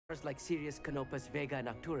like Sirius, Canopus, Vega, and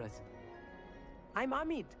Arcturus. I'm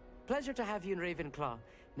Amit. Pleasure to have you in Ravenclaw.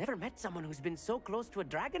 Never met someone who's been so close to a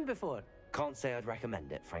dragon before. Can't say I'd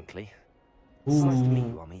recommend it, frankly. It's nice to meet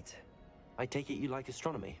you, Amit. I take it you like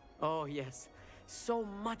astronomy? Oh, yes. So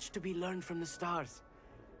much to be learned from the stars.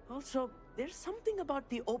 Also, there's something about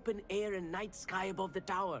the open air and night sky above the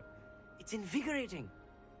tower. It's invigorating.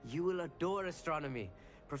 You will adore astronomy.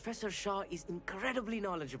 Professor Shaw is incredibly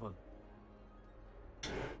knowledgeable.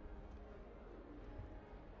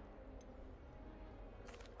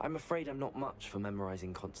 I'm afraid I'm not much for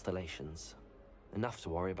memorizing constellations. Enough to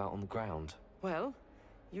worry about on the ground. Well,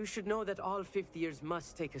 you should know that all fifth years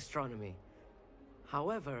must take astronomy.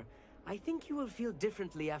 However, I think you will feel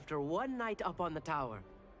differently after one night up on the tower.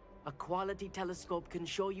 A quality telescope can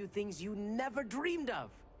show you things you never dreamed of.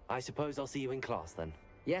 I suppose I'll see you in class then.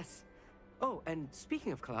 Yes. Oh, and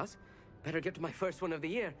speaking of class, better get to my first one of the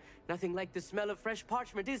year. Nothing like the smell of fresh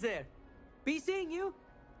parchment, is there? Be seeing you.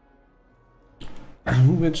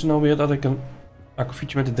 Hoe weet ze nou weer dat ik een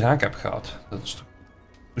akkefietje met de draak heb gehad? Dat is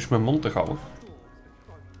dus mijn mond te houden.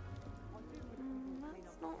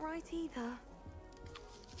 That's not right either.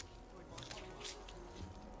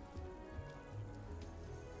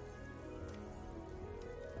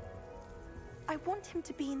 I want him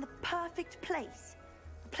to be in the perfect place.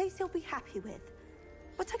 A place he'll be happy with.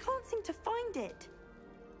 But I can't seem to find it.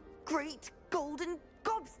 Great golden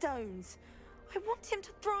gobstones! I want him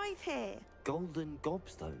to thrive here. Golden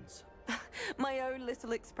gobstones? My own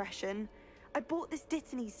little expression. I bought this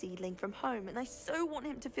Dittany seedling from home and I so want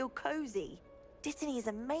him to feel cozy. Dittany is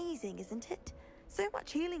amazing, isn't it? So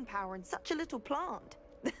much healing power in such a little plant.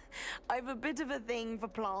 I've a bit of a thing for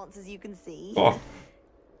plants, as you can see. Oh.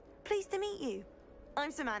 Pleased to meet you.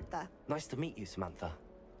 I'm Samantha. Nice to meet you, Samantha.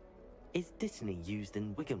 Is Dittany used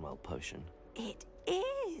in Wiggenweld potion? It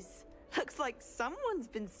is. Looks like someone's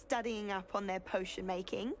been studying up on their potion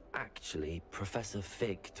making. Actually, Professor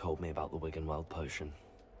Fig told me about the Wiggenweld potion.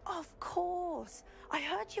 Of course. I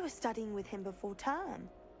heard you were studying with him before term.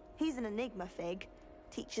 He's an enigma, Fig.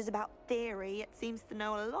 Teaches about theory, yet seems to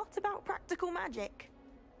know a lot about practical magic.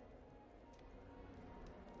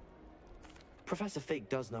 Professor Fig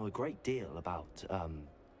does know a great deal about,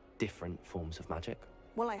 different forms of magic.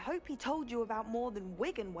 Well, I hope he told you about more than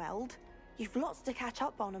Wiggenweld. You've lots to catch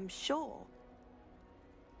up on, I'm sure.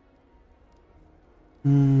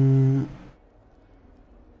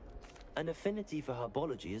 An affinity for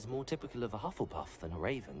herbology is more typical of a Hufflepuff than a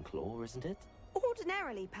Ravenclaw, isn't it?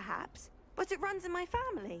 Ordinarily, perhaps, but it runs in my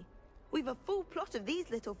family. We've a full plot of these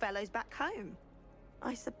little fellows back home.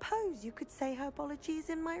 I suppose you could say herbology is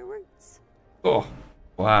in my roots. Oh,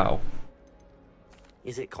 wow.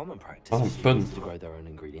 Is it common practice Oh, for students to grow their own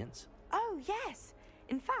ingredients? Oh, yes.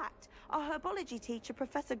 In fact, our herbology teacher,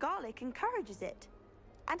 Professor Garlick, encourages it.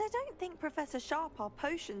 And I don't think Professor Sharp, our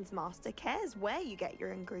potions master, cares where you get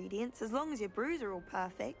your ingredients, as long as your brews are all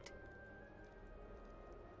perfect.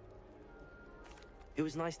 It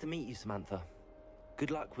was nice to meet you, Samantha.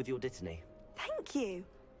 Good luck with your Dittany. Thank you.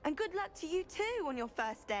 And good luck to you too on your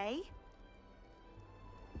first day.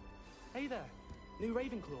 Hey there, new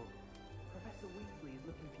Ravenclaw. Professor Weasley is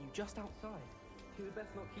looking for you just outside. You had best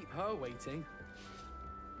not keep her waiting.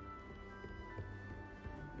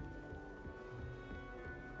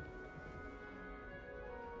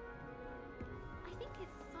 I think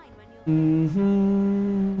it's a sign when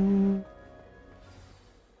you're...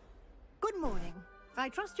 Good morning. I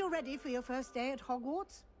trust you're ready for your first day at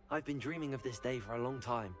Hogwarts? I've been dreaming of this day for a long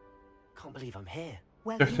time. Can't believe I'm here.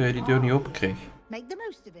 Well, Dacht dat je die deur niet open kreeg. Make the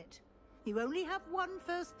most of it. You only have one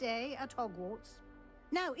first day at Hogwarts.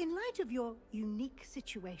 Now, in light of your unique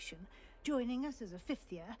situation, joining us as a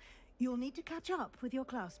fifth year, you'll need to catch up with your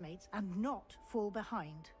classmates and not fall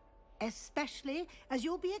behind. Especially as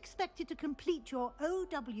you'll be expected to complete your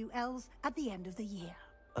OWLs at the end of the year.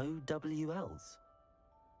 OWLs?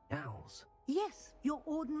 Owls? Yes, your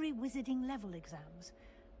ordinary wizarding level exams.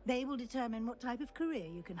 They will determine what type of career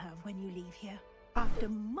you can have when you leave here. After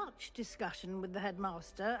much discussion with the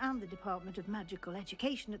headmaster and the Department of Magical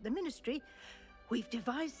Education at the Ministry, we've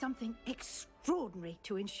devised something extraordinary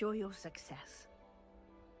to ensure your success.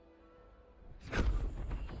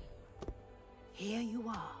 Here you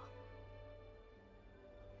are.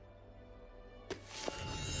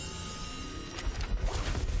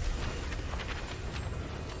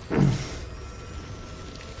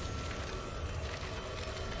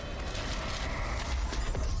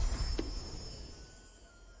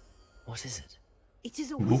 What is it? It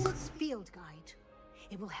is a Book. wizard's field guide.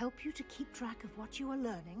 It will help you to keep track of what you are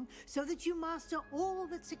learning so that you master all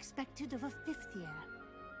that's expected of a fifth year.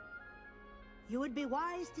 you would be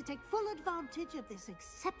wise to take full advantage of this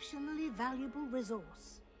exceptionally valuable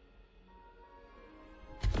resource.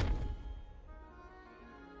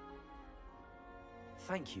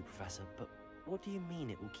 Thank you, Professor, but what do you mean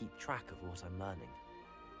it will keep track of what I'm learning?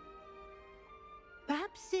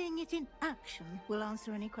 Perhaps seeing it in action will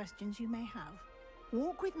answer any questions you may have.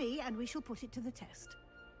 Walk with me and we shall put it to the test.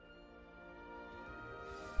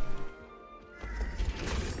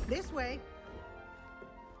 This way.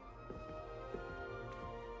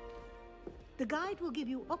 The guide will give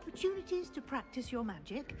you opportunities to practice your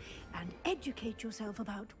magic and educate yourself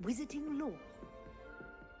about wizarding lore.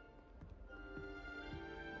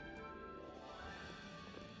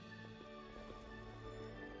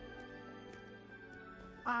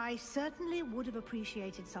 I certainly would have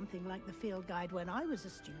appreciated something like the field guide when I was a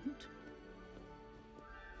student.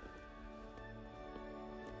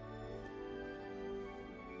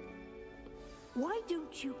 Why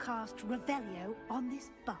don't you cast Revelio on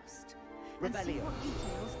this bust? And see Revelio. what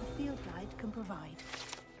details the field guide can provide.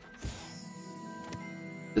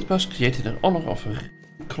 This was created in honor of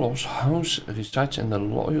Ravenclaw's house resides in the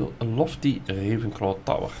lofty Ravenclaw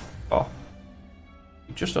Tower. Oh.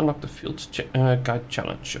 You just unlocked the field guide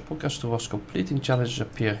challenge. Your progress towards completing challenges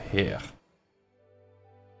appear here.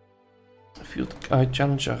 Field guide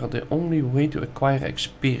challenges are the only way to acquire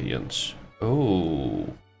experience. Oh.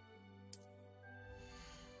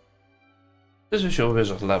 This is your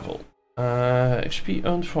wizard level. XP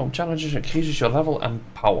earned from challenges increases your level and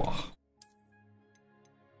power.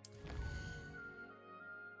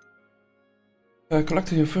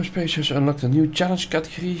 Collecting your first page has unlocked a new challenge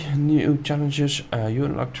category. New challenges you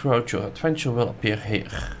unlock throughout your adventure will appear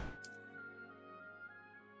here.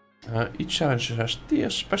 Each challenge has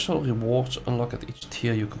tiers. Special rewards unlock at each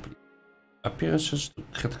tier you complete. Appearances to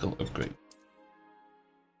critical upgrade.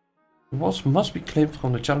 Rewards must be claimed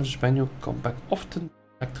from the challenges menu. Come back often to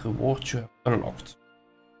collect rewards you have unlocked.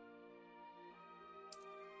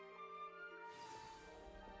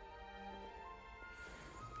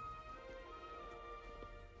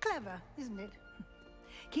 Clever, isn't it?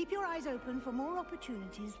 Keep your eyes open for more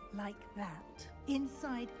opportunities like that,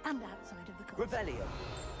 inside and outside of the castle. Revelio.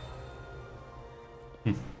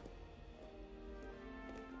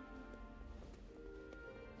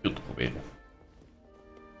 Veel te proberen.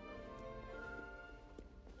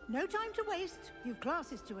 No time to waste. You've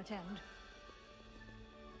classes to attend.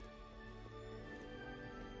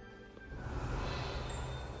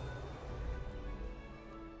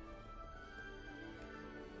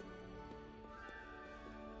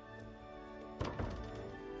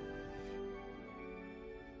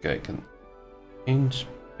 Kijken. 1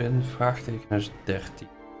 spin vraagteken is 13.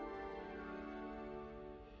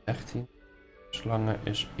 13. Slangen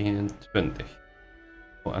is 21.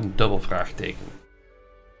 Oh, een dubbel vraagteken.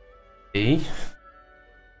 E.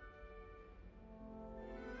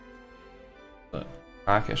 De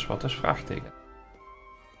vraag is, wat is vraagteken?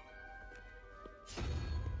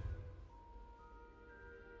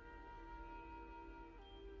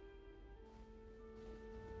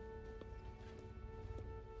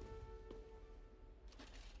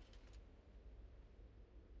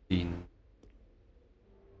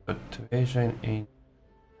 Er 2 zijn 1.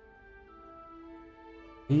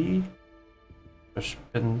 3. Per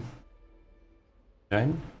spin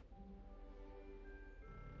zijn.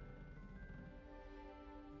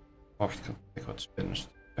 Wacht, ik kan kijken wat spinnen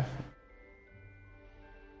sturen.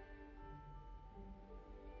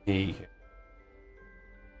 9.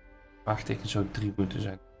 Vraagteken zou 3 moeten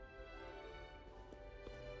zijn.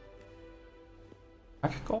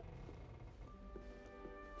 Maak ik op?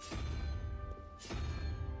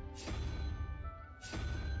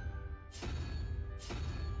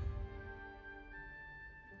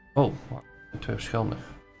 Oh, wacht. 2 verschillende.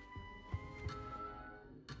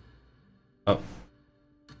 Oh.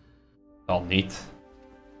 Dan niet.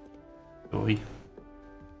 Sorry.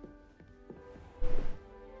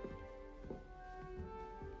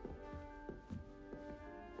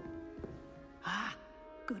 Ah,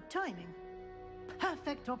 good timing.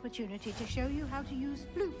 Perfect opportunity to show you how to use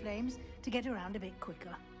blue flames to get around a bit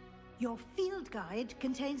quicker. Your field guide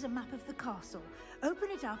contains a map of the castle. Open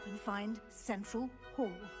it up and find Central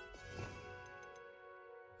Hall.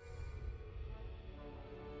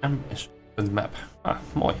 M is een map. Ah,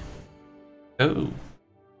 mooi. Oh.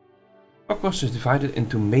 Hogwarts is divided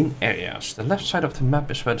into main areas. The left side of the map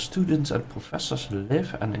is where the students and professors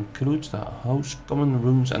live and includes the house, common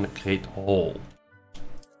rooms and the Great Hall.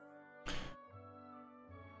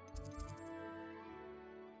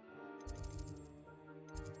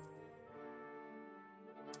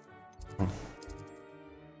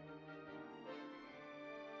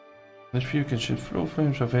 This view can shoot through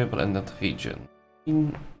frames available in that region.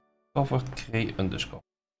 In cover Cray underscore.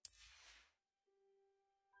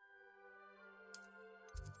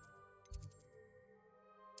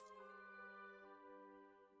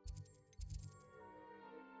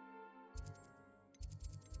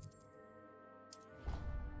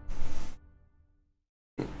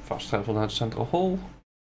 Fast travel naar de Central Hall.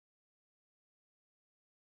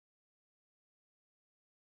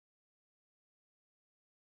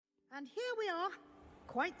 And here we are.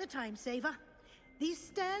 Quite the time saver. These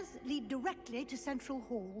stairs lead directly to Central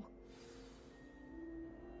Hall.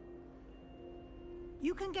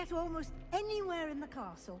 You can get almost anywhere in the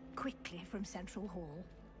castle quickly from Central Hall.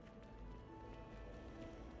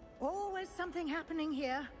 Always something happening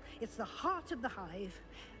here. It's the heart of the hive.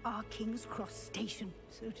 Our King's Cross station,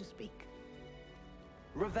 so to speak.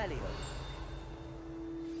 Revelio.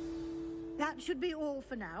 That should be all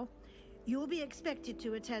for now. You'll be expected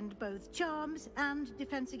to attend both Charms and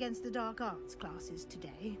Defense Against the Dark Arts classes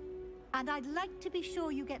today. And I'd like to be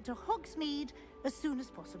sure you get to Hogsmeade as soon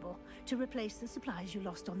as possible to replace the supplies you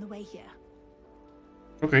lost on the way here.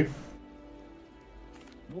 Okay.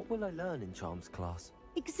 What will I learn in Charms class?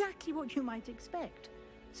 Exactly what you might expect.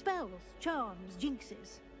 Spells, charms,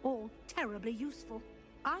 jinxes, all terribly useful.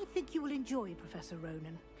 I think you will enjoy Professor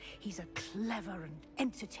Ronan. He's a clever and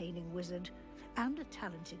entertaining wizard, and a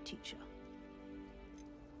talented teacher.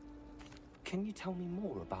 Can you tell me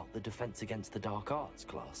more about the Defense Against the Dark Arts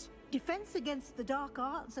class? Defense Against the Dark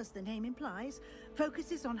Arts, as the name implies,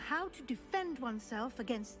 focuses on how to defend oneself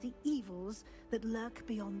against the evils that lurk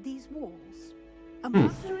beyond these walls. A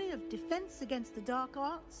mastery of Defense Against the Dark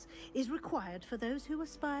Arts is required for those who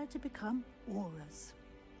aspire to become Auras.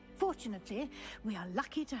 Fortunately, we are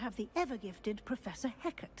lucky to have the ever-gifted Professor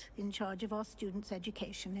Hecat in charge of our students'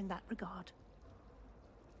 education in that regard.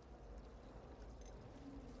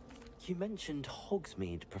 You mentioned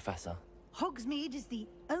Hogsmeade, Professor. Hogsmeade is the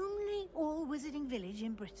only all-wizarding village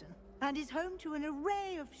in Britain, and is home to an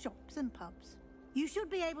array of shops and pubs. You should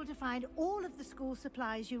be able to find all of the school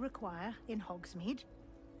supplies you require in Hogsmeade.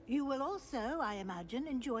 You will also, I imagine,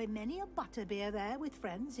 enjoy many a butterbeer there with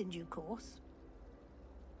friends in due course.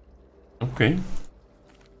 Okay.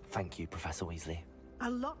 Thank you, Professor Weasley. A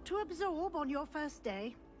lot to absorb on your first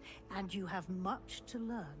day, and you have much to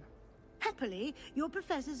learn. Happily, your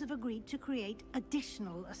professors have agreed to create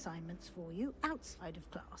additional assignments for you outside of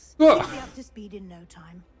class. You'll be up to speed in no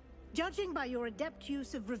time. Judging by your adept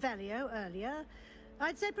use of Revelio earlier,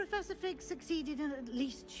 I'd say Professor Fig succeeded in at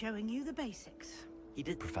least showing you the basics. He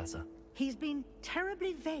did, Professor. He's been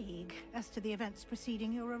terribly vague as to the events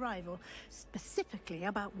preceding your arrival, specifically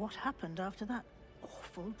about what happened after that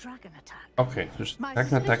awful dragon attack. Oké, dus de My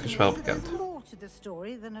dragon attack is wel suspicion is that bekend. there's more to the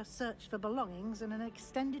story than a search for belongings and an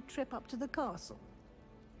extended trip up to the castle.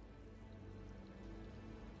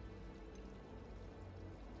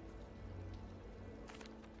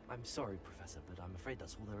 I'm sorry, Professor, but I'm afraid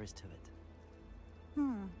that's all there is to it.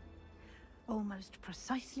 Almost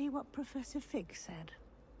precisely what Professor Fig said.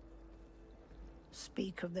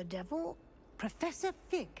 Speak of the devil, Professor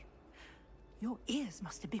Fig. Your ears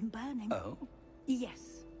must have been burning. Oh?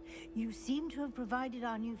 Yes. You seem to have provided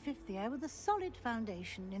our new fifth year with a solid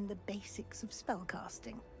foundation in the basics of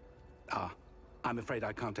spellcasting. Ah, I'm afraid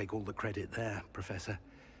I can't take all the credit there, Professor.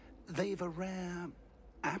 They've a rare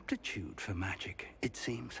aptitude for magic, it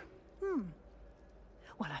seems.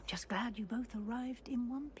 Well, I'm just glad you both arrived in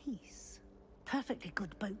one piece. Perfectly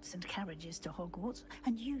good boats and carriages to Hogwarts,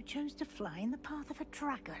 and you chose to fly in the path of a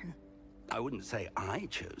dragon. I wouldn't say I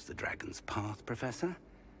chose the dragon's path, Professor.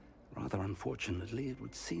 Rather unfortunately, it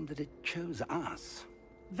would seem that it chose us.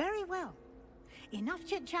 Very well. Enough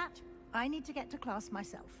chit-chat. I need to get to class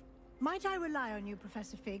myself. Might I rely on you,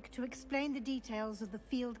 Professor Fig, to explain the details of the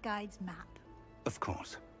field guide's map? Of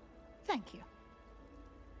course. Thank you.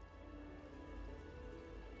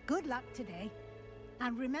 Good luck today.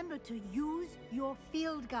 And remember to use your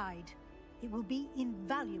field guide. It will be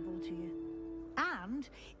invaluable to you. And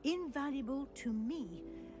invaluable to me,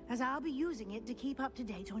 as I'll be using it to keep up to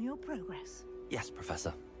date on your progress. Yes,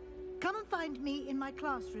 Professor. Come and find me in my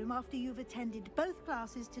classroom after you've attended both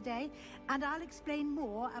classes today, and I'll explain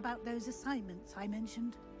more about those assignments I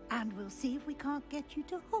mentioned. And we'll see if we can't get you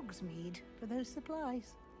to Hogsmeade for those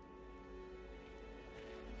supplies.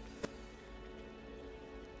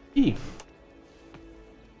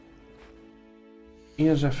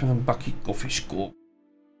 Eerst even een bakje koffie scoren.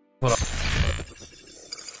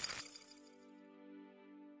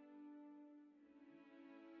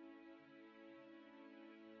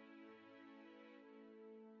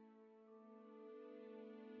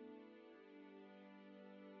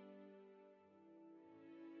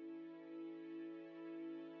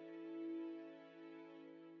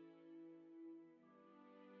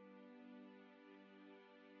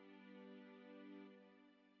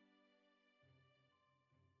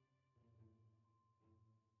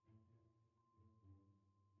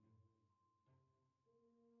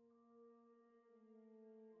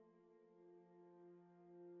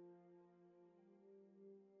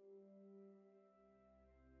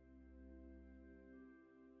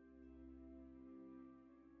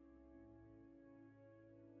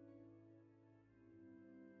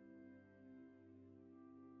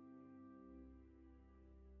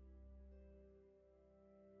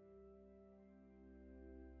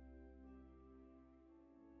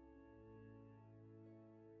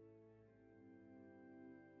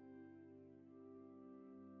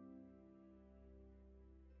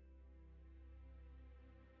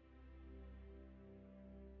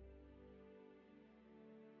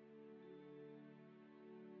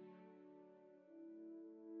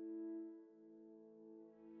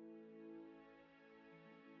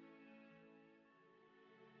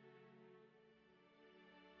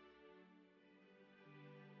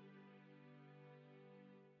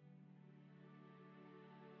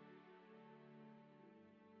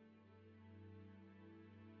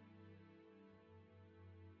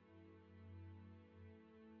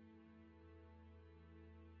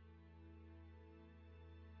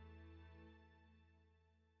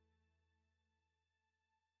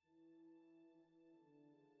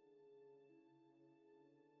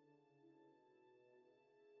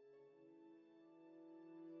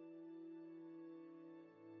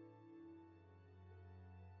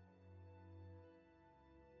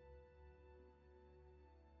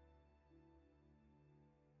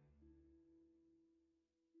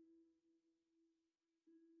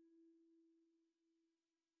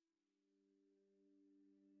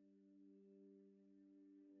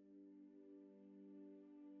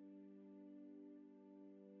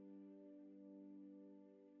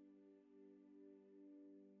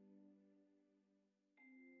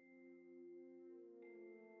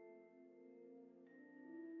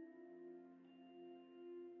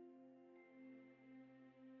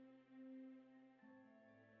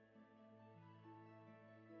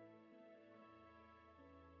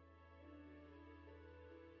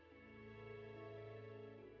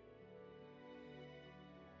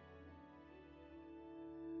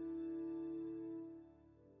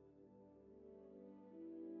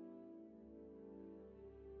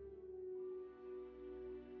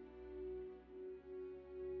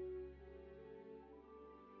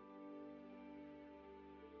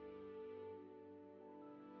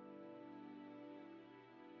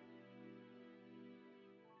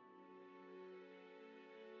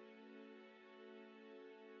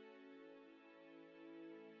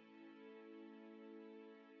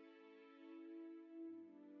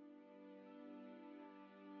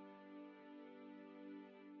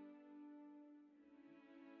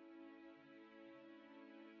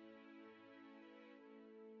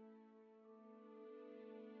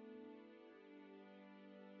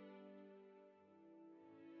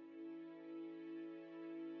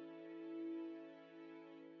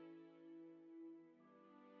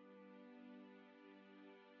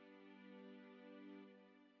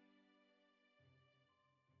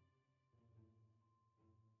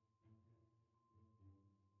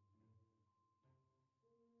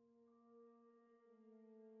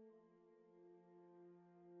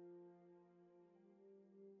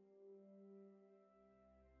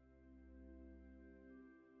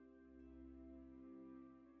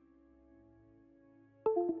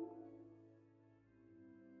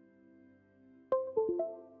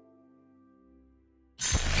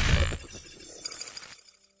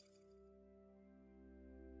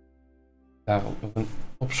 Daarom nog een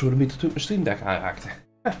opzodemeter toen ik mijn stream deck aanraakte.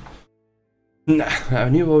 Nou, we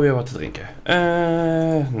hebben nu wel weer wat te drinken.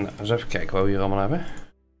 Nou, eens even kijken wat we hier allemaal hebben.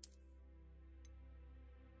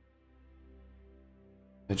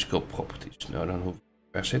 Magical properties. Nou, dan hoef ik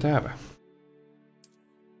per se te hebben.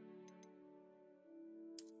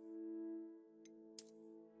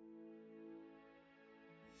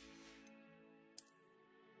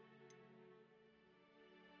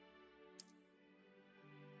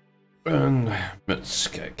 Een muts,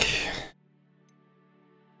 kijk.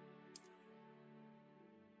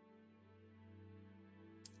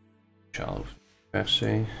 Sjaal per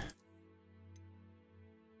se.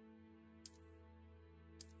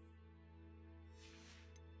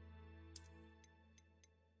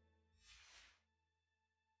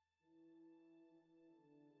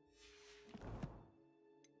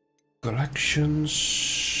 Collections.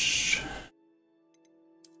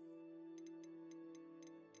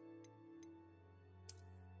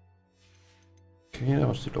 Oké, dat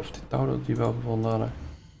was die lofty touw die we wel gevonden hadden.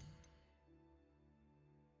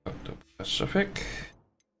 Dr. Pacific.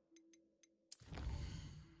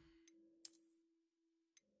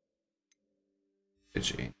 Dit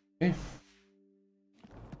is één. Oké.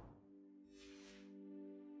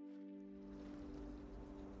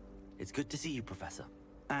 It's good to see you, Professor.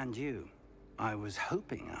 And you. I was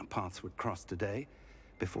hoping our paths would cross today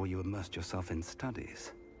before you immersed yourself in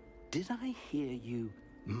studies. Did I hear you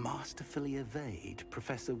masterfully evade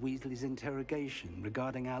Professor Weasley's interrogation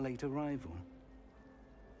regarding our late arrival?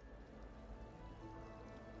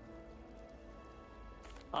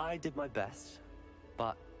 I did my best,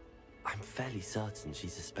 but I'm fairly certain she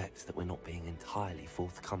suspects that we're not being entirely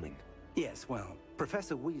forthcoming. Yes, well,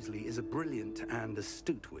 Professor Weasley is a brilliant and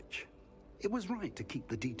astute witch. It was right to keep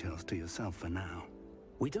the details to yourself for now.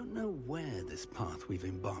 We don't know where this path we've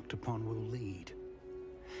embarked upon will lead.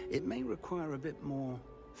 It may require a bit more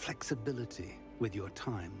flexibility with your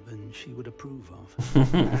time than she would approve of.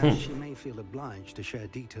 And she may feel obliged to share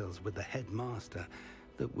details with the headmaster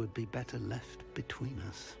that would be better left between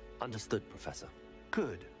us. Understood, Professor.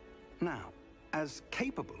 Good. Now, as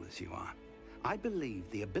capable as you are, I believe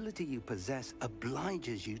the ability you possess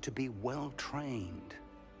obliges you to be well trained.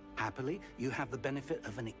 Happily, you have the benefit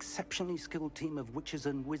of an exceptionally skilled team of witches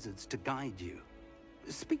and wizards to guide you.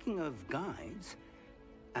 Speaking of guides,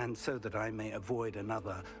 and so that I may avoid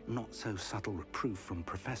another not-so-subtle reproof from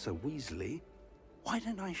Professor Weasley, why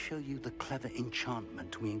don't I show you the clever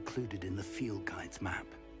enchantment we included in the field guide's map?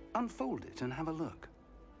 Unfold it and have a look.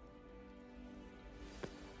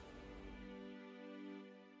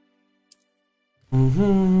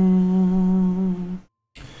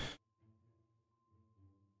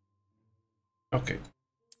 Okay.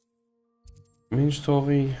 Main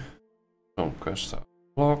story. Some quests are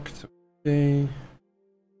blocked. Okay.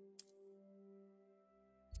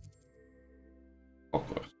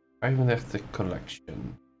 Hogwarts 35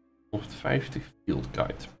 collection. 150 field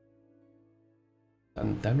guide.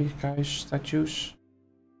 Pandemic guys statues.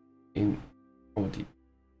 In comedy.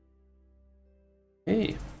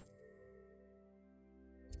 Hey.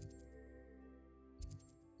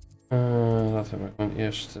 Laten we gewoon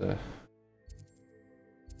eerst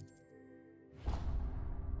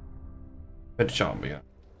met de charm beginnen.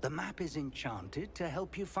 The map is enchanted to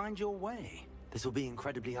help you find your way. This will be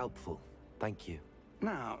incredibly helpful. Thank you.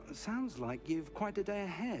 Now, sounds like you've quite a day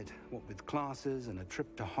ahead, what with classes and a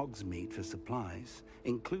trip to Hogsmeade for supplies,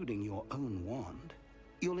 including your own wand.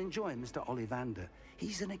 You'll enjoy Mr. Ollivander.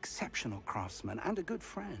 He's an exceptional craftsman and a good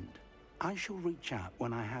friend. I shall reach out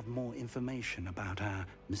when I have more information about our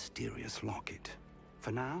mysterious locket.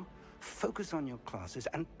 For now, focus on your classes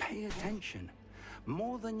and pay attention.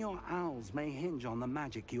 More than your owls may hinge on the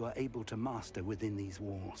magic you are able to master within these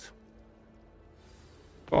walls.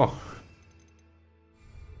 Oh.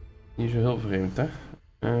 Niet zo heel vreemd, hè?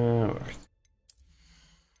 Wacht.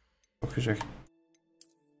 Ook gezegd.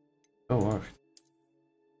 Oh, wacht.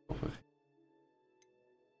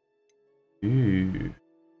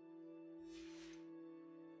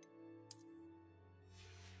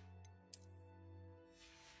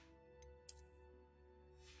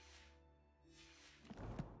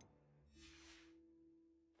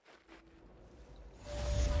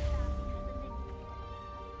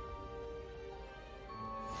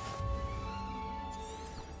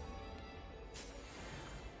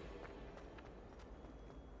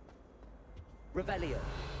 Revelio.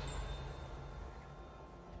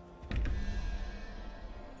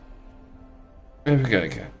 Even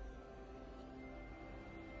kijken.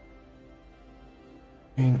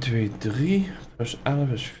 1, 2, 3 plus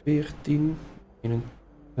 11 is 14.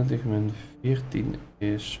 21 min 14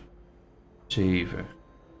 is 7.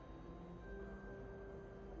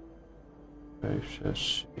 5,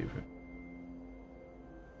 6, 7.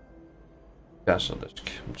 Castle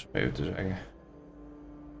desk, om het zo even te zeggen.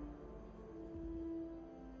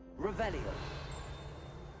 Revelio.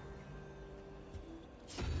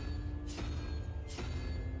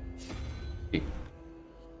 Okay.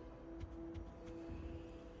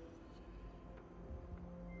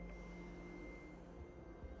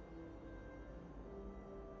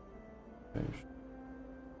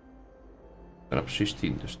 En precies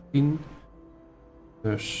 10, dus 10.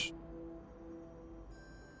 Dus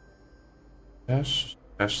 6,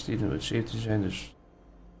 16, dat moet 17 zijn, dus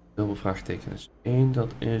dubbel vraagteken is 1,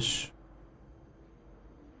 dat is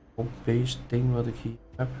op deze ding wat ik hier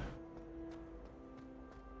heb.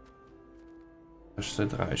 Dat is de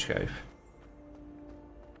draaischijf.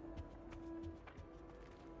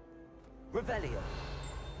 Revelio.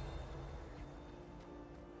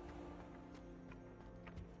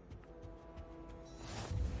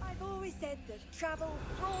 I've always said that travel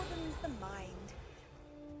broadens the mind.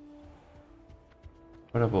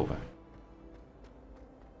 Maar daarboven.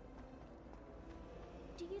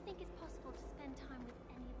 Do you think it's possible to spend time with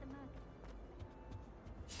any of the mermaids?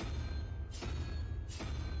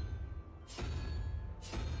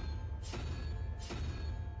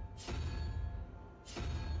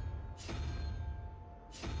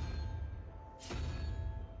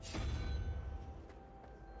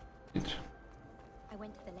 Niet. I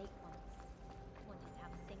went to the lake once. Wanted to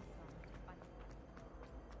have a sing-song, but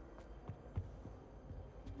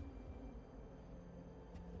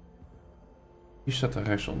Hier staat er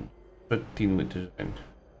rechtsom. Het 10 moeten zijn.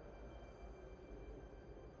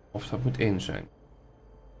 Of dat moet 1 zijn.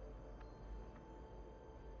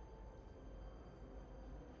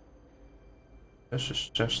 Dus is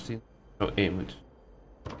 16. Zou 1 moeten.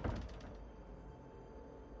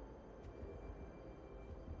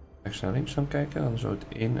 Rechts naar links gaan kijken, dan zou het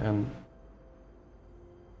 1 en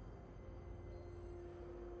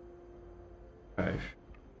 5.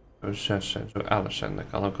 Zou 6 zijn, zou 11 zijn, dat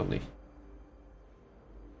kan ook al niet.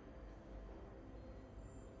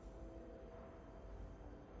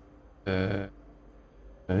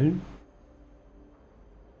 Nee.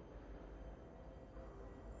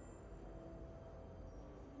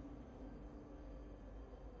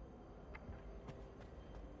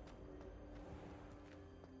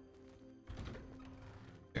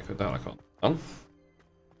 Kijk we dadelijk al aan.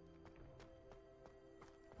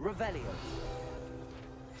 Revelio.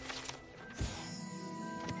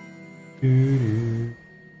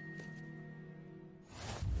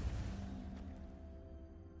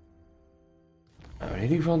 Nou, in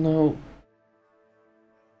ieder geval nou.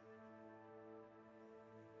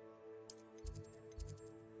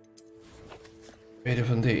 Tweede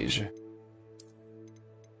van deze.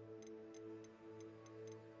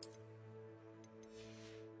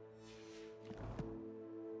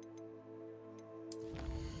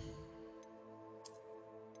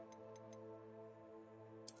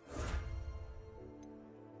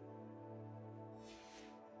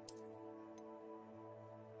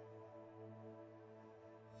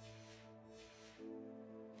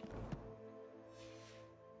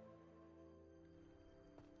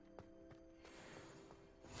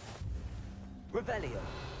 Revelio.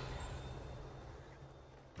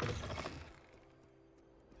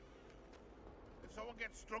 If someone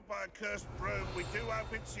gets struck by a cursed broom, we do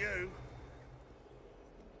hope it's you.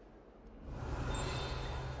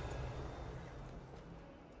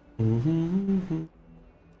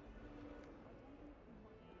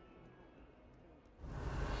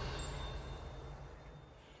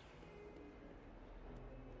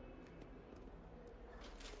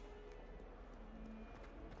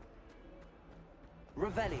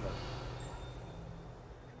 Revelio.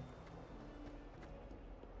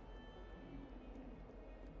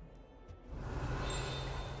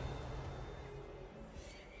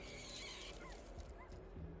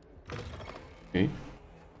 Okay.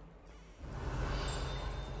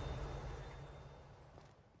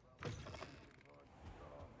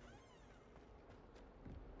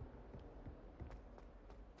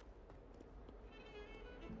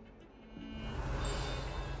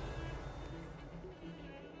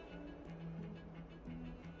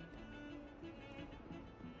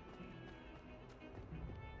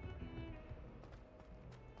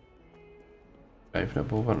 Even naar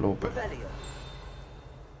boven gaan lopen. Revelio.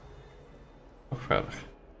 Nog verder.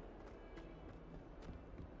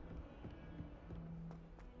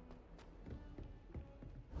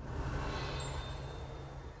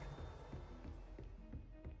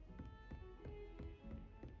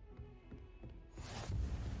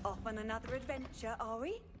 Off on another adventure, are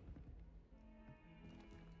we?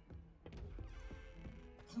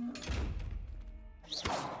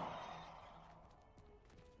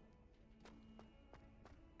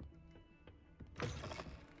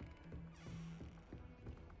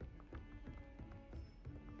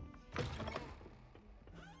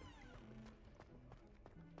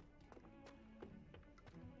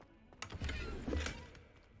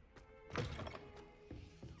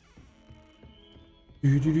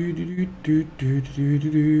 Revelio.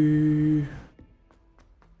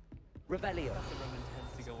 Professor Roman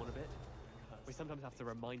tends to go on a bit. We sometimes have to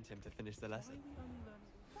remind him to finish the lesson.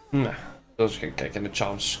 Nou, dat is geen kijk in de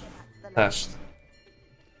charms test.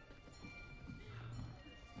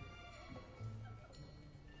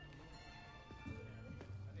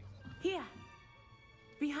 Here,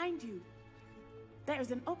 behind you. There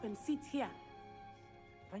is an open seat here.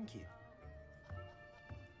 Thank you.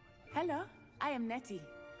 Hello, I am Nettie.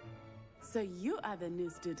 So you are the new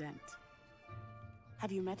student.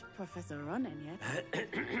 Have you met Professor Ronan yet?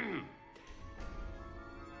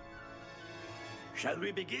 Shall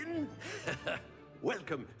we begin?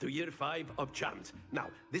 Welcome to Year 5 of Charms. Now,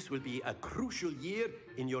 this will be a crucial year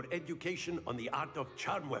in your education on the art of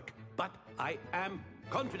charm work, but I am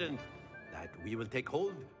confident that we will take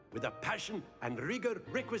hold with the passion and rigor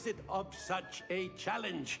requisite of such a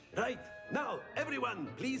challenge. Right, now, everyone,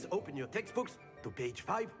 please open your textbooks to page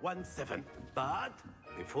 517. But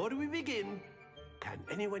before we begin, can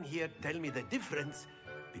anyone here tell me the difference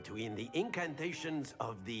between the incantations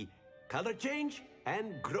of the color change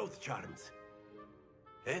and growth charms?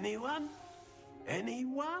 Anyone?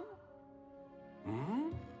 Anyone? Hmm?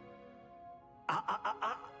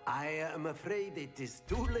 I am afraid it is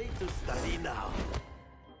too late to study now.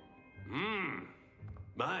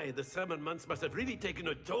 My, the summer months must have really taken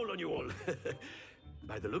a toll on you all.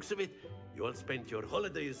 By the looks of it, you all spent your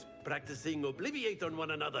holidays practicing Obliviate on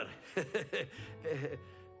one another.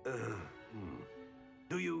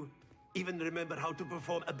 Do you even remember how to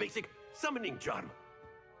perform a basic summoning charm?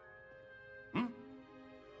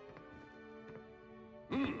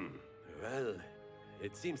 Well,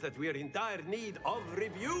 it seems that we are in dire need of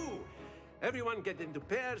review. Everyone get into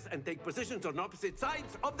pairs and take positions on opposite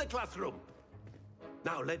sides of the classroom.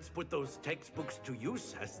 Now let's put those textbooks to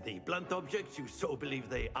use as the blunt objects you so believe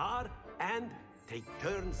they are, and take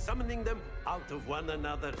turns summoning them out of one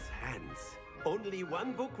another's hands. Only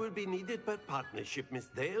one book will be needed per partnership, Miss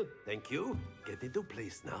Dale. Thank you. Get into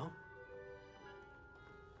place now.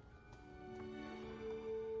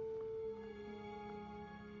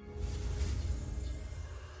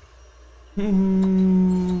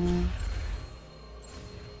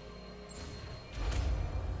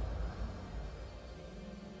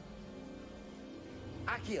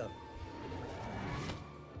 Accio.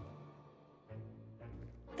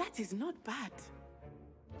 That is not bad.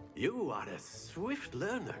 You are a swift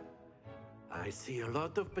learner. I see a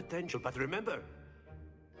lot of potential, but remember,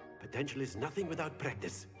 potential is nothing without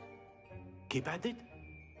practice. Keep at it.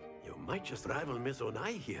 You might just rival Miss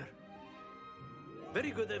Onai here.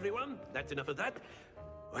 Very good, everyone. That's enough of that.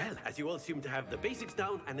 Well, as you all seem to have the basics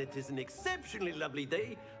down, and it is an exceptionally lovely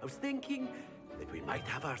day, I was thinking that we might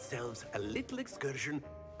have ourselves a little excursion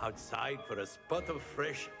outside for a spot of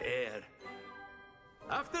fresh air.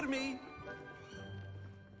 After me.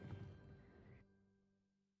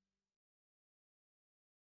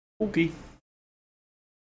 Okay.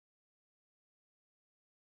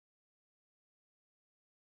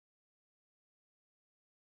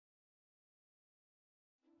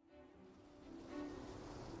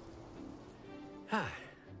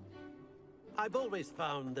 I've always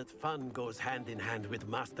found that fun goes hand in hand with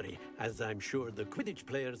mastery, as I'm sure the Quidditch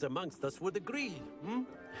players amongst us would agree.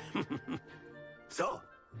 So,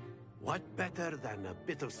 what better than a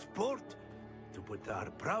bit of sport to put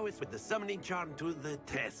our prowess with the summoning charm to the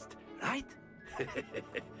test, right?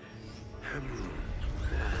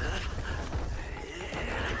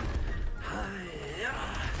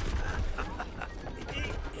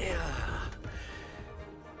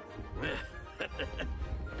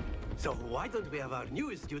 So why don't we have our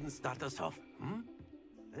newest student start us off?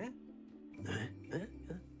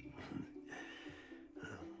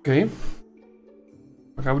 Oké.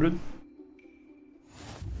 Wat gaan we doen?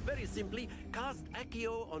 Very simply, cast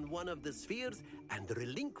Accio on one of the spheres and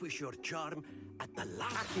relinquish your charm at the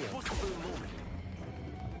last possible moment.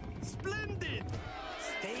 Splendid!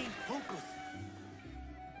 Stay focused.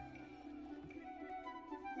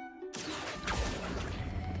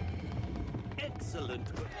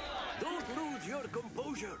 Excellent. Don't lose your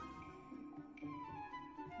composure.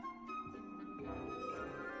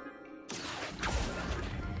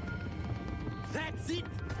 That's it.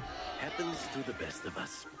 Happens to the best of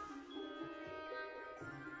us.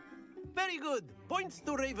 Very good. Points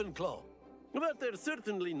to Ravenclaw. But there's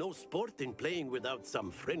certainly no sport in playing without some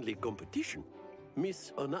friendly competition.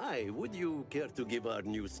 Miss Onai, would you care to give our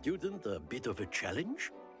new student a bit of a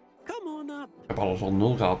challenge? Come on up. Ik heb alles al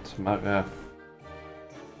 0 gehad, maar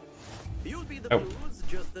You'll be the Blues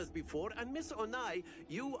just as before, and Miss Onai,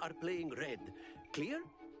 you are playing red. Clear?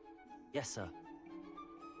 Yes, sir.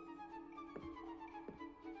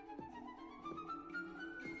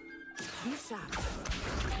 Be sharp.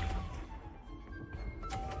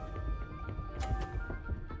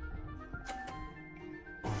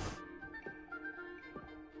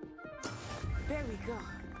 There we go.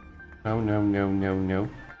 No, no, no, no, no.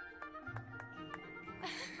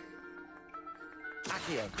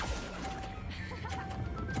 Accio.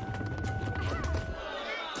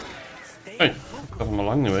 Hey, ik had hem al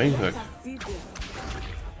lang niet meer ingedrukt.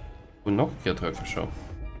 Ik moet nog een keer drukken of zo.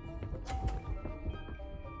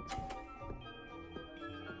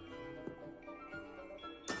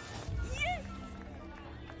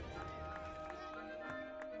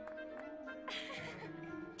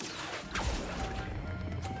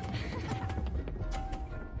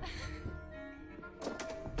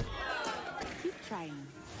 Keep trying.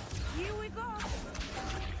 Here we go.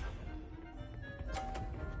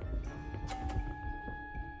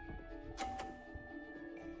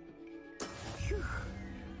 Phew.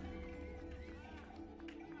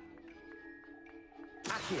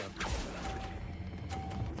 Accio.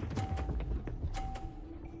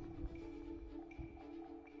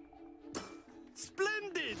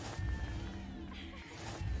 Splendid!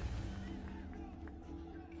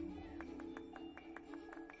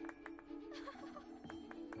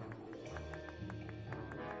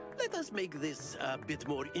 Let us make this a bit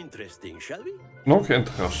more interesting, shall we? Nog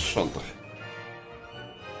interessanter.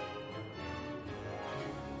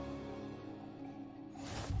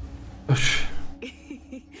 Ush.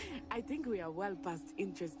 I think we are well past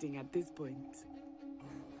interesting at this point.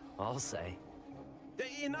 I'll say.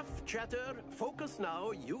 Enough chatter. Focus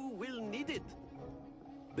now. You will need it.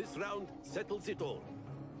 This round settles it all.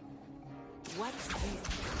 Watch this.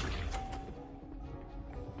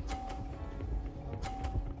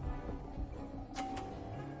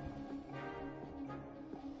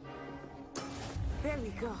 There we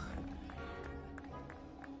go.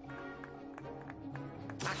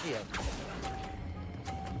 Accio.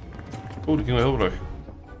 Oeh, die ging wel heel terug.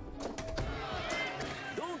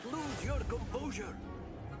 Don't lose your composure.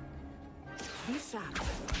 Be sharp.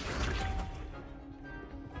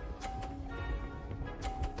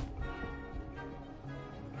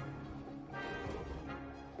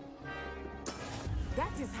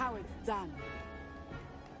 That is how it's done.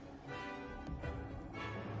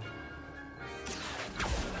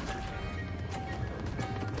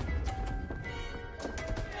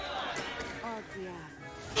 Oh dear.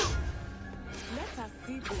 Let us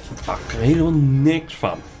see this. Daar pak ik er helemaal niks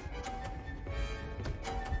van.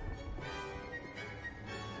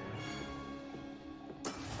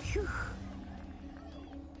 Phew.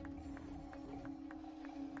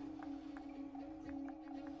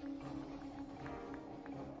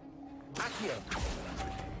 Accio.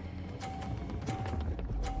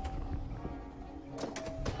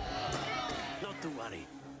 Not to worry.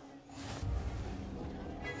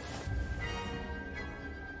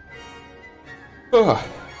 Ah,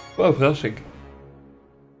 wat verrassing.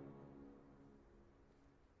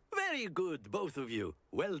 Very good, both of you.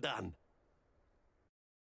 Well done.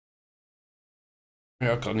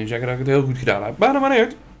 Ja, ik kan niet zeggen dat ik het heel goed gedaan heb, maar dat maakt niet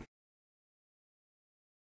uit.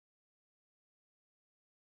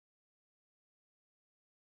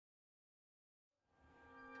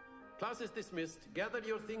 Class is dismissed. Gather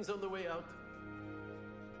your things on the way out.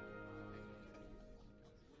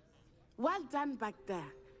 Well done back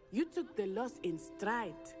there. You took the loss in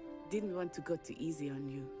stride. Didn't want to go too easy on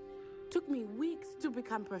you. Took me weeks to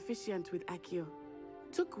become proficient with Accio.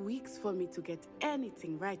 Took weeks for me to get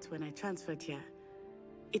anything right when I transferred here.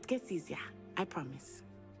 It gets easier, I promise.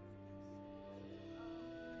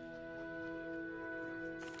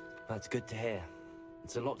 That's good to hear.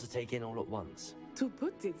 It's a lot to take in all at once. To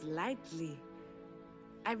put it lightly,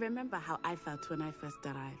 I remember how I felt when I first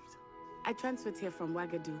arrived. I transferred here from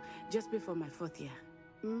Wagadu just before my 4th year.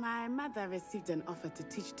 My mother received an offer to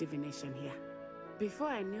teach divination here. Before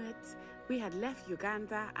I knew it, we had left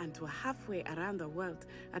Uganda and were halfway around the world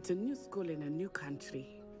at a new school in a new country.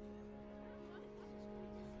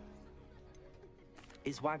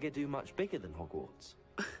 Is Wagadu much bigger than Hogwarts?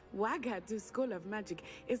 Wagadu School of Magic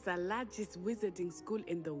is the largest wizarding school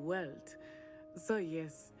in the world. So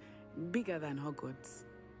yes, bigger than Hogwarts.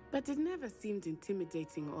 But it never seemed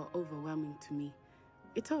intimidating or overwhelming to me.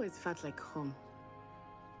 It always felt like home.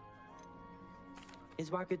 Is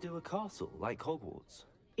Wagadu a castle, like Hogwarts?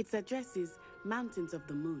 Its address is Mountains of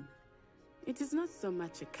the Moon. It is not so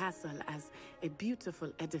much a castle as a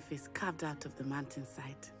beautiful edifice carved out of the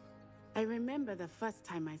mountainside. I remember the first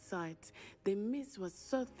time I saw it, the mist was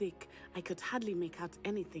so thick I could hardly make out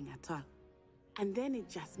anything at all. And then it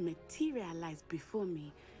just materialized before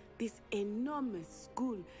me, this enormous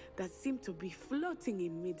school that seemed to be floating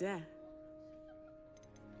in midair.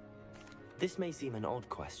 This may seem an odd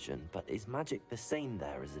question, but is magic the same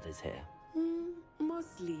there as it is here?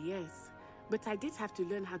 Mostly, yes. But I did have to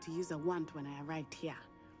learn how to use a wand when I arrived here.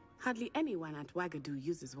 Hardly anyone at Wagadu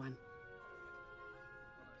uses one.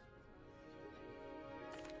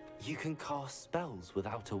 You can cast spells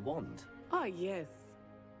without a wand? Oh, yes.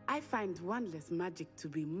 I find wandless magic to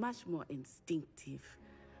be much more instinctive.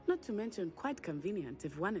 Not to mention quite convenient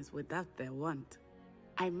if one is without their wand.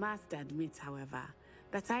 I must admit, however,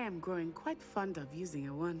 that I am growing quite fond of using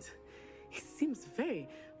a wand. It seems very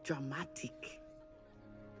dramatic.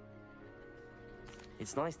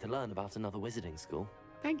 It's nice to learn about another wizarding school.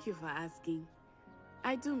 Thank you for asking.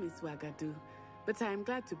 I do miss Wagadu, but I am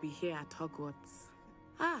glad to be here at Hogwarts.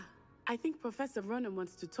 Ah, I think Professor Ronan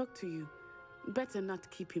wants to talk to you. Better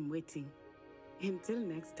not keep him waiting. Until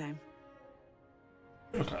next time.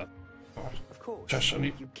 Oké.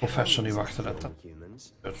 Professor niet wachten letten.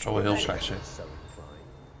 Dat zou heel slecht zijn.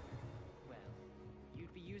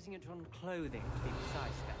 You'd be using it on clothing, to be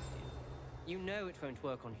precise, Sebastian. You know it won't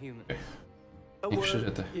work on humans. A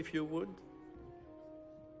word, if you would.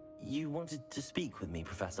 You wanted to speak with me,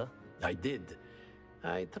 Professor? I did.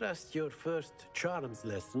 I trust your first charms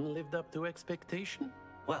lesson lived up to expectation?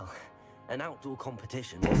 Well, an outdoor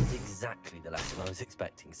competition wasn't exactly the lesson I was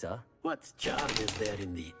expecting, sir. What charm is there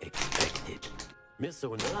in the expected? Miss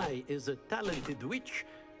Onai is a talented witch.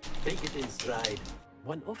 Take it in stride.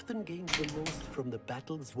 One often gains the most from the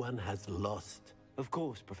battles one has lost. Of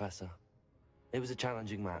course, Professor. It was a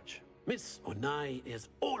challenging match. Miss Onai is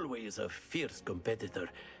always a fierce competitor,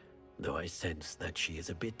 though I sense that she is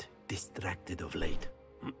a bit distracted of late.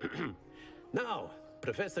 Now,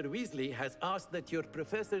 Professor Weasley has asked that your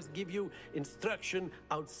professors give you instruction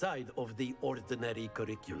outside of the ordinary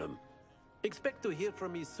curriculum. Expect to hear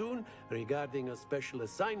from me soon regarding a special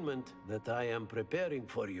assignment that I am preparing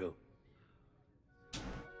for you.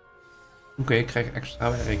 Oké, ik krijg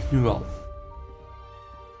extra werk nu al.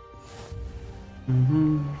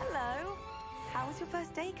 Hello. How was your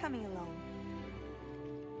first day coming along?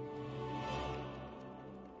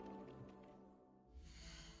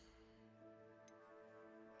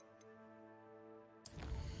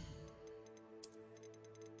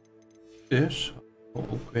 Dus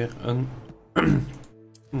ook weer een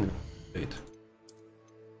weet.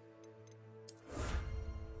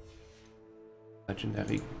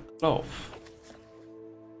 Legendary Glove.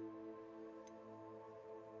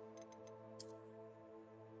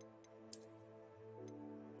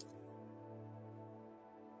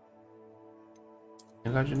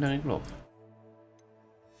 Een Legendary Glove.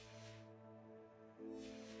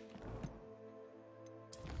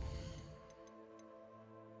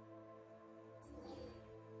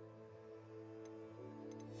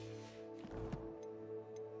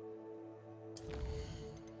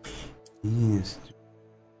 Yes.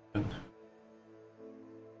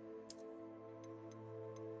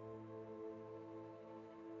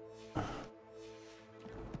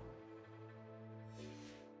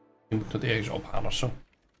 Je moet dat ergens ophalen of zo.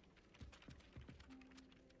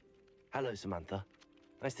 Hello, Samantha.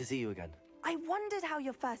 Nice to see you again. I wondered how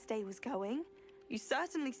your first day was going. You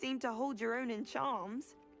certainly seem to hold your own in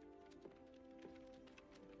charms.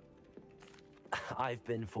 I've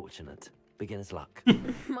been fortunate. Beginner's luck.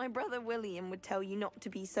 My brother William would tell you not to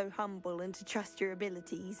be so humble and to trust your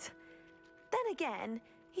abilities. Then again,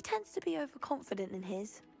 he tends to be overconfident in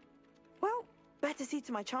his. Well, better see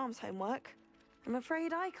to my charms homework. I'm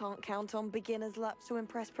afraid I can't count on beginner's luck to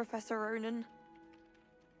impress Professor Ronan.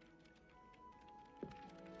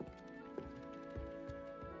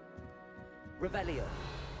 Revelio.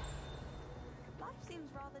 Life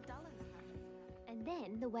seems rather dull in this house. And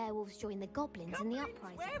then the werewolves joined the goblins in the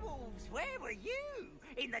uprising. Werewolves, where were you?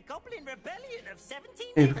 In the Goblin Rebellion of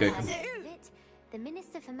 17... Even kijken. The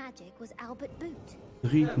Minister for Magic was Albert Boot.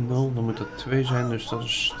 3-0, dan moet er 2 zijn, dus dat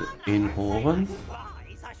is de eenhoorn.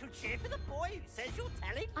 I shall cheer for the boy who says you're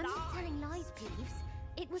telling I'm lies. not telling lies, Peeves.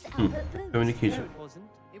 It was Albert Boot. Kunnen we niet kiezen? No, it wasn't.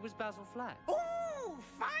 It was Basil Flack. Oh,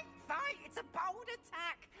 fight! It's a bold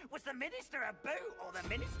attack. Was the Minister a boot or the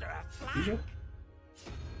Minister a flag? Kiezen?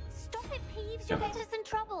 Stop it, Peeves. You'll get us in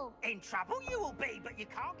trouble. In trouble you will be, but you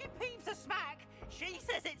can't give Peeves a smack. She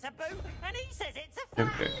says it's a boot and he says it's a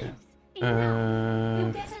Even flag. kijken.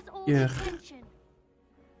 You'll get us all Hier. attention.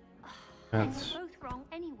 And Met we're both wrong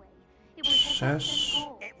anyway. It was 6.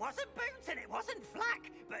 It wasn't boot and it wasn't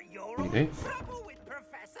flag, but you're all Idee. in trouble with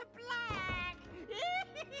Professor Black.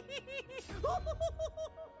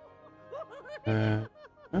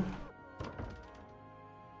 Huh?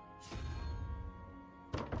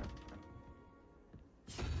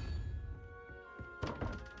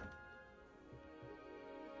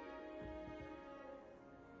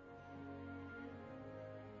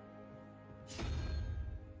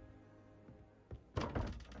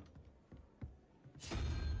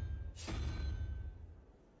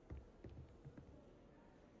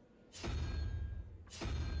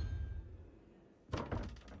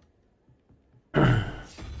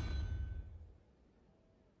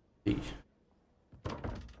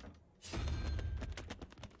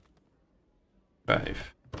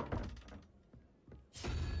 5.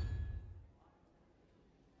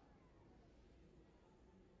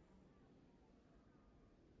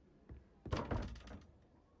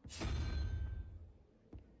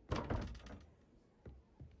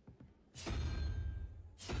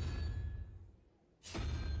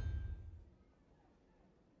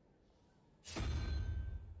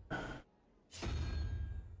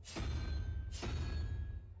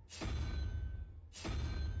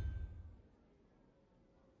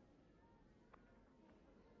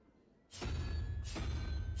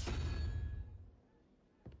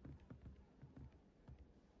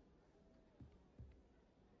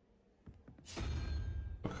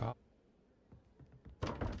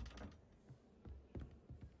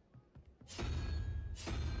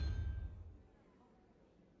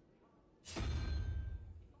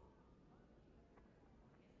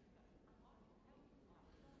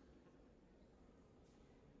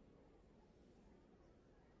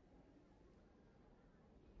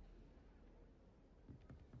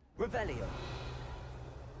 Revelio.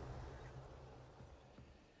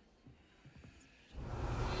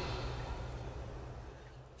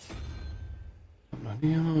 Maar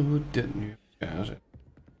niet helemaal hoe dit nu gaat zitten.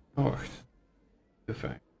 Oh, wacht. De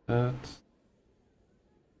 5. Dat.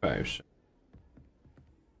 5.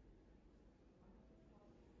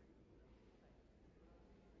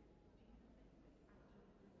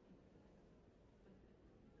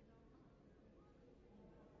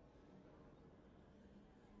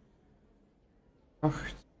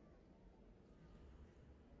 Acht.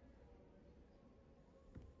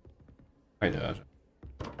 Daar.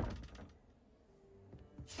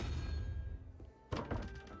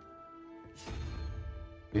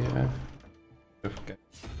 Weer. Even kijken.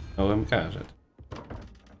 Nou in elkaar zetten.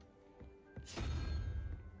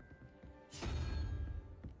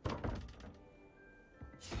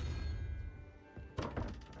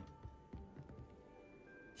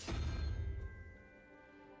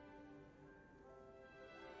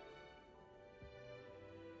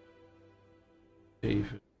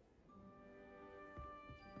 Zeven.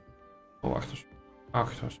 Oh,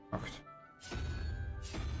 8 was 8.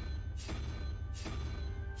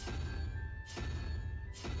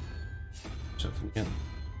 Zet hem in.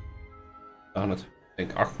 Dan het.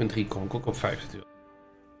 Ik denk 8.3 kon ik ook op 5 natuurlijk.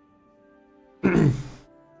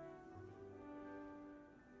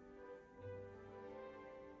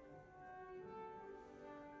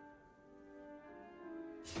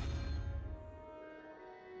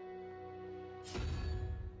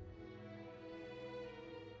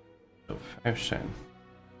 Zo 5 zijn.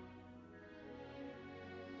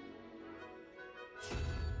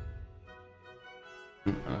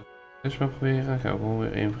 Dus maar proberen, gaan we gewoon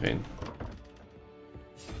weer 1 voor 1.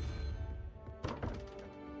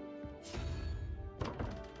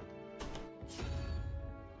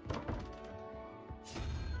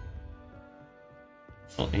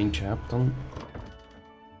 Al eentje heb, dan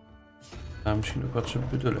misschien ook wat ze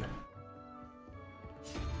bedoelen.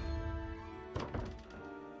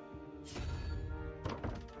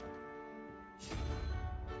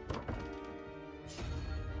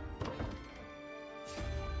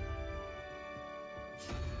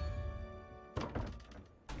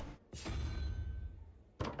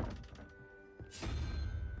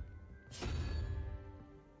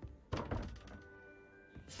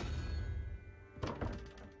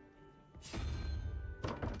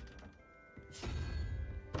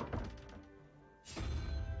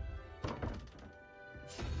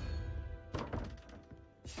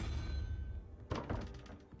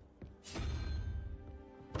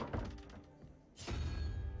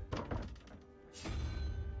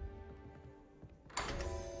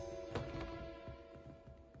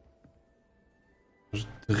 Dat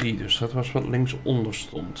is 3, dus dat was wat linksonder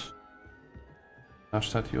stond. Daar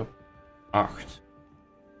staat hij op 8.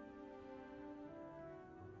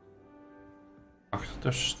 8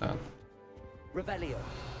 ertussen staan. Revelio.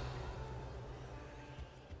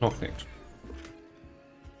 Nog niks.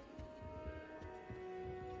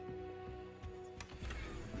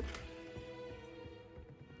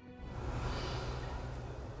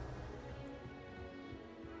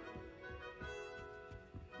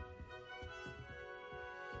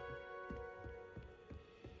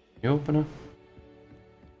 Openen.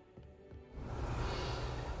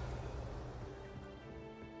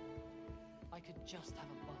 I could just have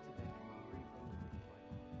a butterbeer from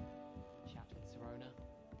a chat with Serona.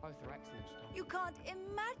 Both are excellent. You can't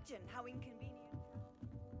imagine how inconvenient.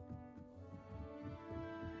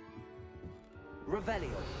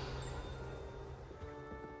 Revelio.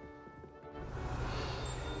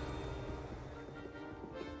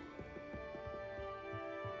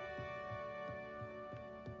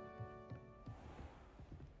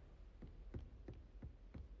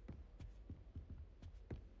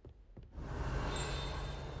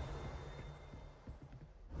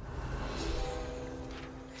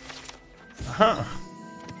 Aha!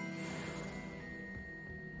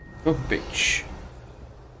 Nog een bitch.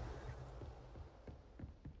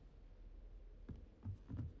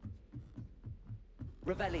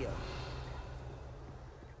 Revelio.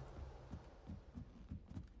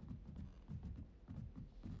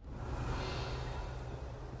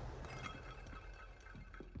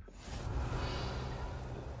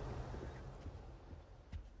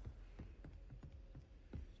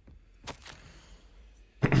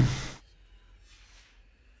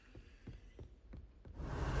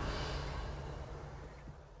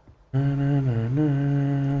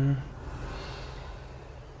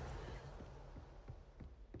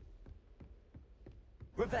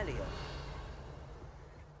 Revelio.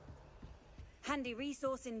 Handy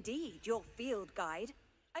resource indeed, your field guide.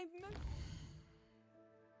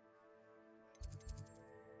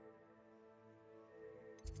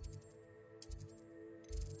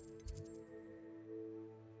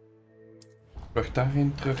 Terug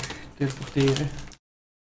daarin, terug teleporteren.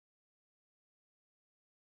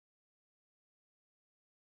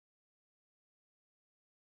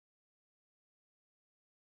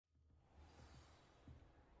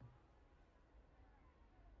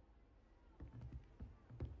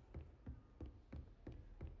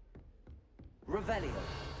 Revelio.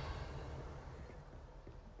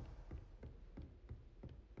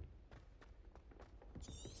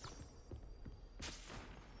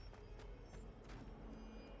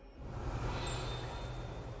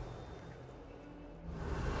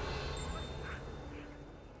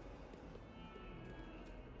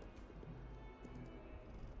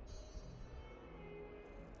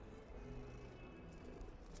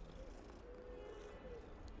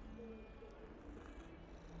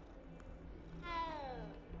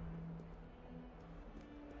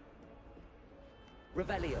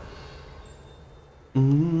 Revelio.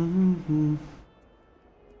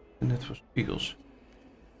 Net voor spiegels.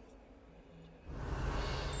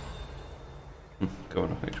 Kan er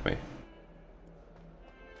nog niks mee.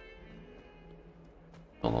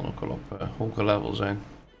 Kan dan ook wel op hoger level zijn.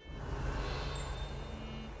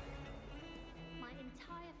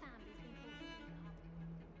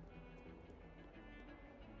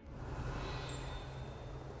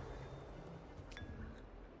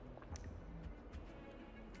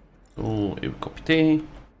 Oh, even een kopje thee.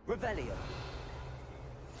 Revelio.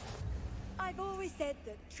 I've always said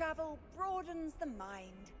that travel broadens the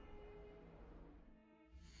mind.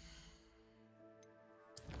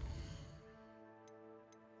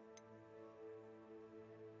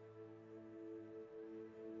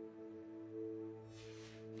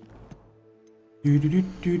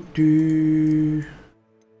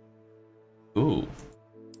 Oeh.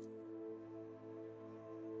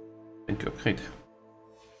 Denk ik ook great.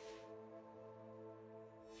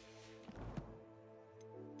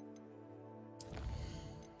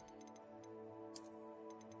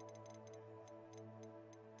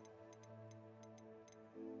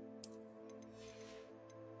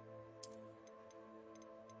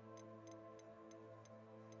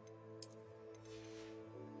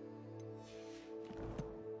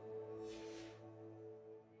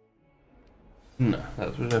 Nou,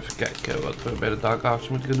 laten we eens even kijken wat we bij de Dark Arts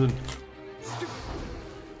moeten gaan doen. Is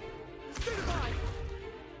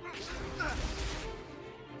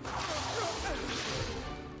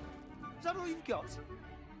that all you've got?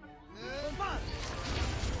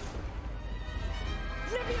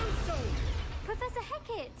 Levioso! Professor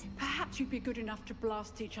Hecat! Perhaps you'd be good enough to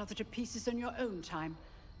blast each other to pieces in your own time.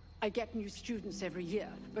 I get new students every year,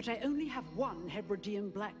 but I only have one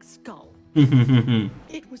Hebridean black skull.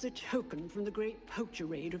 It was a token from the Great Poacher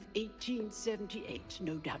Raid of 1878.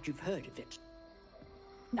 No doubt you've heard of it.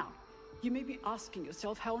 Now, you may be asking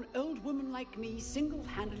yourself how an old woman like me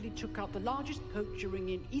single-handedly took out the largest poacher ring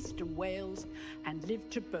in eastern Wales and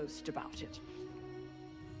lived to boast about it.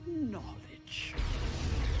 Knowledge.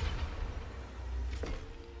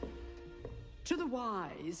 To the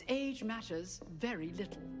wise, age matters very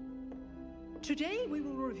little. Today we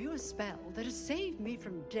will review a spell that has saved me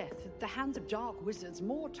from death at the hands of dark wizards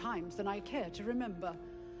more times than I care to remember.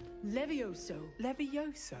 Levioso.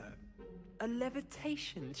 Levioso? A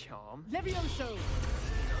levitation charm? Levioso!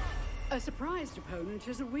 A surprised opponent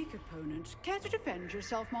is a weak opponent. Care to defend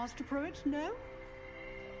yourself, Master Pruitt? No?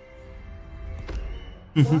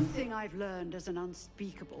 One thing I've learned as an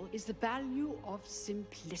unspeakable is the value of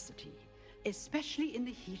simplicity, especially in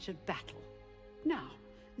the heat of battle. Now,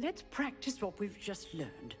 let's practice what we've just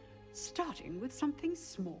learned, starting with something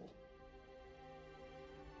small.